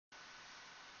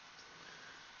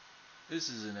This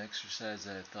is an exercise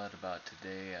that I thought about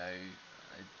today.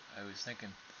 I was thinking,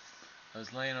 I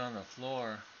was laying on the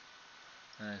floor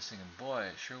and I was thinking, boy,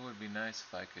 it sure would be nice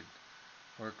if I could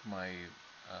work my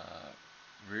uh,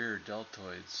 rear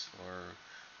deltoids, or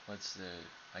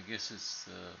I guess it's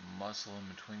the muscle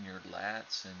in between your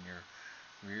lats and your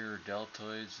rear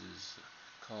deltoids is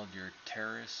called your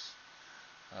teres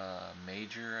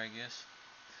major, I guess.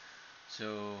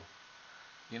 So,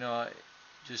 you know,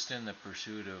 just in the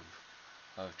pursuit of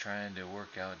trying to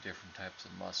work out different types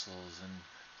of muscles and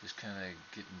just kind of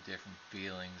getting different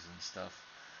feelings and stuff.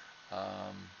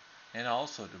 Um, and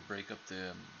also to break up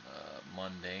the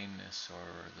mundaneness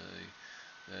or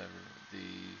the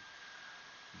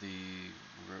the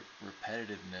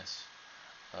repetitiveness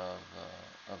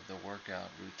of the workout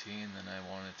routine. Then I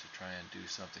wanted to try and do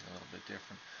something a little bit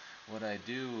different. What I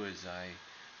do is I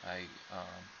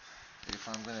if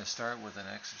I'm going to start with an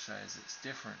exercise that's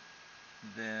different,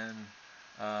 then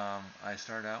I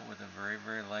start out with a very,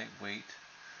 very light weight,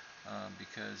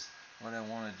 because what I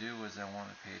want to do is I want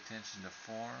to pay attention to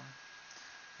form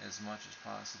as much as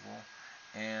possible,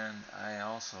 and I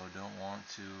also don't want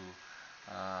to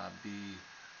be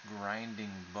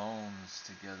grinding bones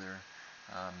together,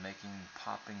 making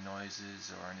popping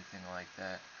noises or anything like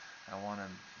that. I want to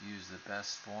use the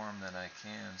best form that I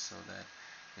can so that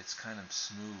it's kind of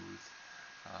smooth.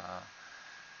 Uh,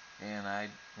 and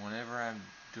whenever I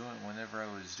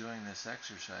was doing this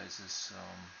exercise,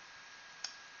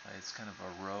 it's kind of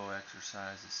a row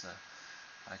exercise.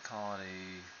 I call it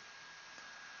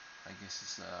I guess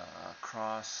it's a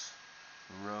cross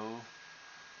row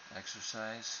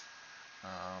exercise.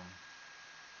 Um,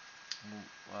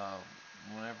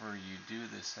 Whenever you do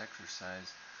this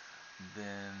exercise,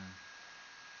 then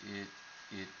it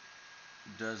it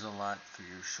does a lot for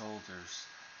your shoulders,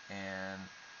 and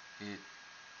it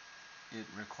it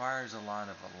requires a lot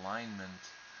of alignment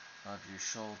of your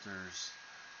shoulders,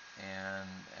 and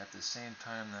at the same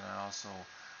time that I also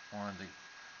wanted to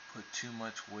put too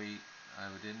much weight. I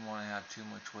didn't want to have too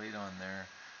much weight on there,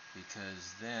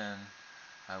 because then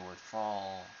I would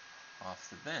fall off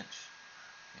the bench,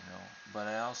 But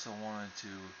I also wanted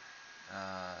to,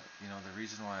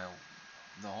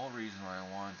 the whole reason why I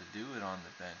wanted to do it on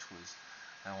the bench was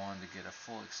I wanted to get a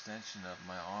full extension of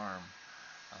my arm,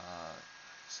 uh,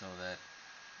 so that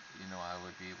I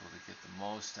would be able to get the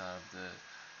most out of the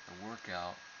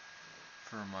workout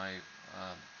for my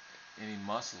any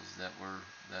muscles that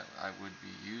I would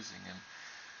be using. And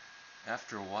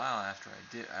after a while,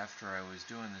 after I was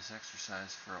doing this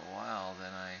exercise for a while,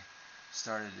 then I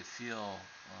started to feel,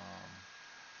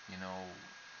 you know,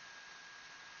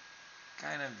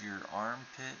 kind of your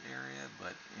armpit area,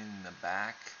 but in the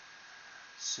back.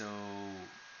 So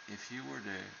if you were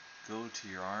to go to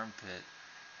your armpit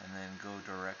and then go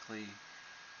directly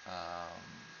um,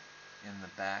 in the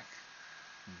back,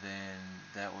 then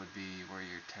that would be where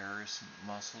your teres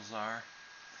muscles are,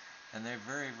 and they're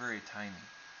very, very tiny.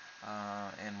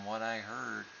 And what I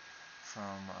heard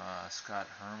from Scott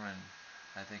Herman,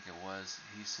 I think it was,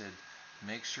 he said,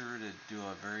 make sure to do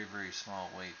a very, very small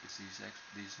weight, because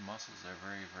these muscles are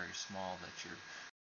very, very small that you're